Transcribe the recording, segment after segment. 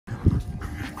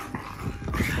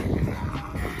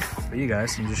For you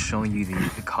guys, I'm just showing you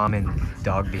the common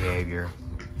dog behavior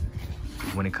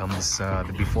when it comes to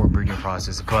the before breeding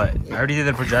process. But I already did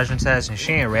the progesterone test and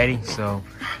she ain't ready, so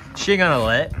she ain't gonna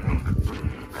let,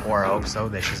 or I hope so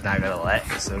that she's not gonna let.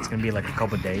 So it's gonna be like a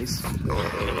couple days.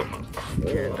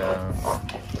 And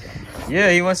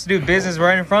yeah, he wants to do business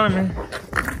right in front of me.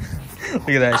 Look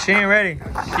at that, she ain't ready.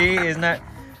 She is not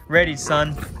ready,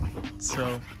 son.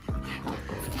 So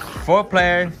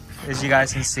 4-player, as you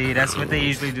guys can see, that's what they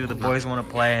usually do. The boys want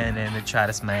to play and then they try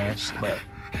to smash, but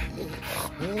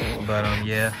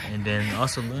yeah. And then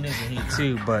also Luna's in heat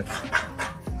too, but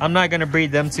I'm not gonna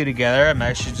breed them two together. I'm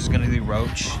actually just gonna do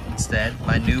Roach instead.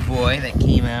 My new boy that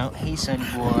came out. Hey, sonny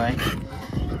boy.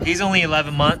 He's only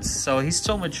 11 months, so he's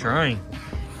still maturing.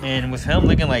 And with him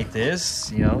looking like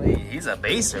this, you know, he's a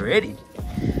base already.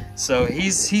 So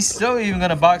he's still even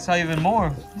gonna box out even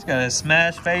more. He's got a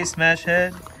smash face, smash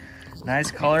head,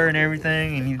 nice color and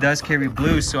everything, and he does carry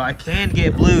blues, so I can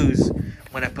get blues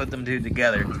when I put them two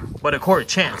together. But a quarter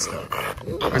chance though,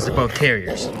 because they're both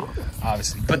carriers,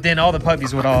 obviously. But then all the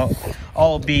puppies would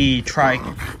all be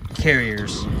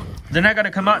tri-carriers. They're not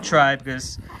gonna come out tri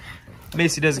because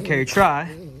Macy doesn't carry tri.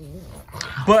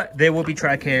 But they will be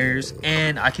tri-carriers,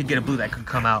 and I could get a blue that could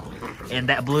come out, and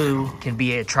that blue can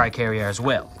be a tri-carrier as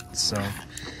well. So,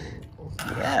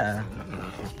 yeah.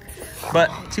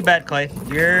 But too bad, Clay.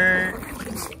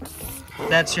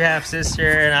 That's your half sister,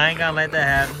 and I ain't gonna let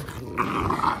that happen.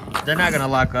 They're not gonna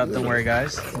lock up. Don't worry,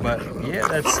 guys. But yeah,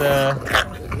 that's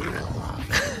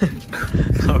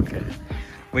okay.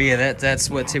 But yeah, that's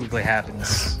what typically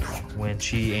happens when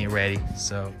she ain't ready.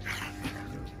 So.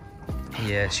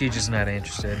 Yeah, she's just not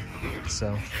interested.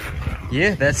 So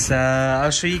yeah, that's I'll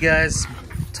show you guys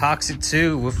Toxic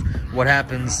 2 with what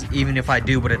happens even if I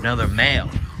do with another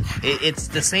male. It's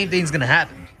the same thing's gonna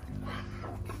happen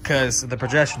because of the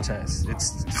progesterone test.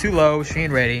 It's too low, she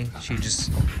ain't ready. She's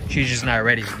just not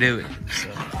ready to do it. So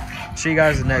show you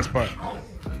guys the next part.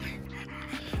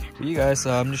 For you guys,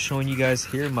 I'm just showing you guys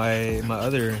here my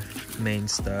other main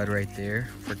stud right there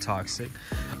for Toxic.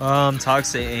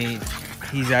 Toxic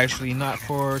he's actually not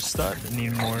for stud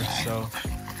anymore, so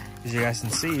as you guys can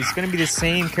see, it's going to be the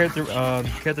same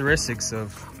characteristics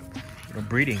of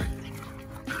breeding.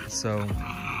 So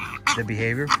the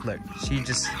behavior, look, she's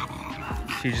just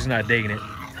not digging it.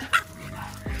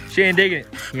 She ain't digging it,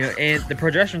 you know. And the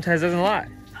progesterone test doesn't lie.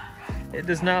 It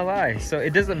does not lie. So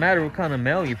it doesn't matter what kind of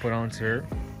male you put onto her.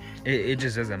 It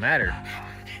just doesn't matter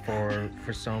for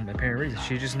some apparent reason.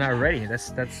 She's just not ready.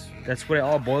 That's what it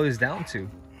all boils down to.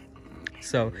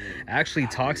 So actually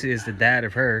Toxic is the dad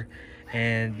of her,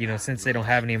 and you know, since they don't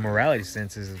have any morality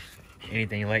senses of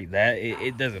anything like that,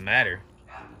 it doesn't matter.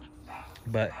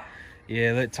 But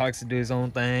yeah, let Toxic do his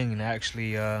own thing, and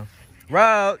actually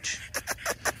Roach,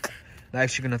 I'm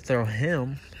actually gonna throw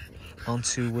him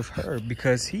onto with her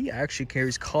because he actually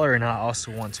carries color, and I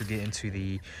also want to get into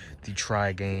the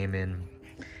tri game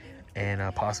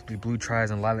and possibly blue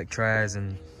tries and lilac tries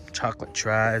and chocolate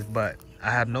tries. But I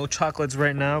have no chocolates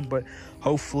right now, but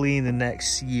hopefully in the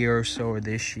next year or so, or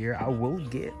this year, I will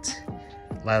get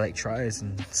lilac tries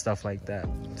and stuff like that.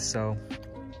 So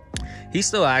he's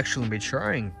still actually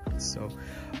maturing. So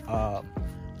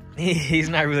he's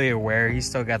not really aware. He's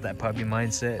still got that puppy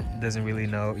mindset. Doesn't really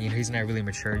know. You know, he's not really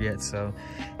mature yet. So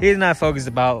he's not focused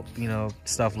about, you know,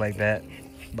 stuff like that,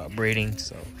 about breeding.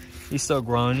 So he's still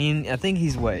growing. I think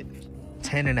he's what,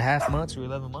 10.5 months or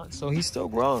 11 months. So he's still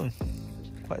growing.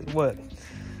 What?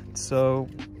 So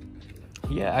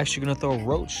yeah, actually gonna throw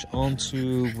Roach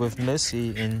onto with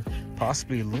Missy and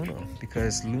possibly Luna,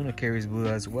 because Luna carries blue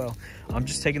as well. I'm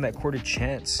just taking that quarter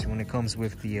chance when it comes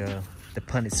with the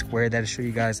Punnett square that I showed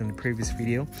you guys in the previous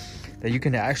video, that you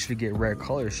can actually get rare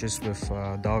colors just with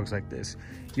dogs like this.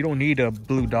 You don't need a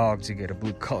blue dog to get a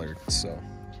blue color. So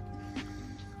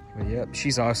but yeah,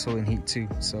 she's also in heat too.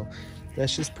 So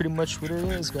that's just pretty much what it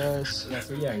is, guys. Yeah,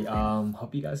 so yeah,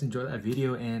 hope you guys enjoyed that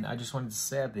video, and I just wanted to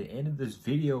say at the end of this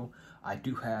video, I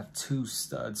do have 2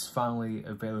 studs finally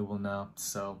available now.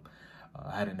 So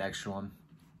I had an extra one,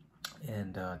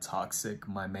 and Toxic,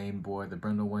 my main boy, the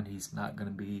brindle one, he's not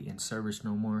gonna be in service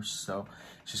no more, so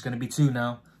it's just gonna be 2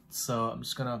 now. So I'm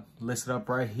just gonna list it up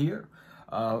right here.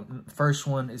 First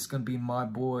one is gonna be my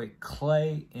boy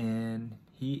Clay, and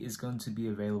he is going to be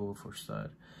available for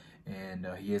stud. And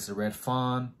he is a red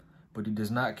fawn, but he does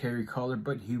not carry color,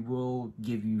 but he will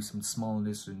give you some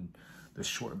smallness and the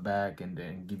short back, and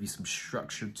then give you some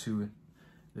structure to it.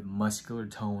 The muscular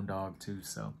tone dog too.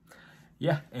 So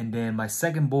yeah, and then my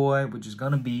second boy, which is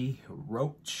gonna be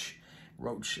Roach.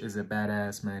 Roach is a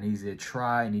badass, man. He's a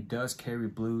tri, and he does carry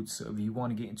blue. So if you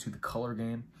want to get into the color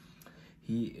game,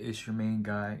 he is your main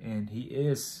guy, and he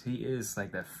is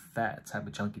like that fat type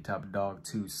of chunky type of dog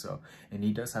too. So, and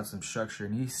he does have some structure,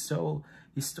 and he's still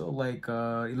like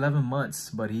 11 months,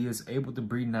 but he is able to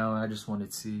breed now. I just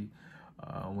wanted to see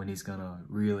when he's gonna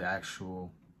really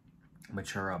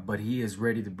mature up, but he is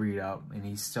ready to breed out, and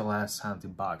he still has time to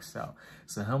box out.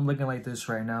 So him looking like this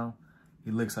right now,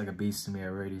 he looks like a beast to me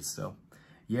already. So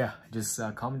yeah, just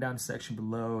comment down in the section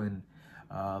below, and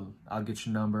I'll get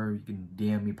your number. You can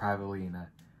DM me privately, and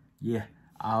yeah,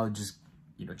 I'll just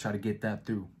try to get that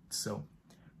through. So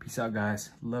peace out, guys.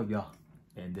 Love y'all,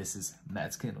 and this is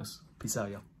Matt's Kennels. Peace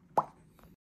out, y'all.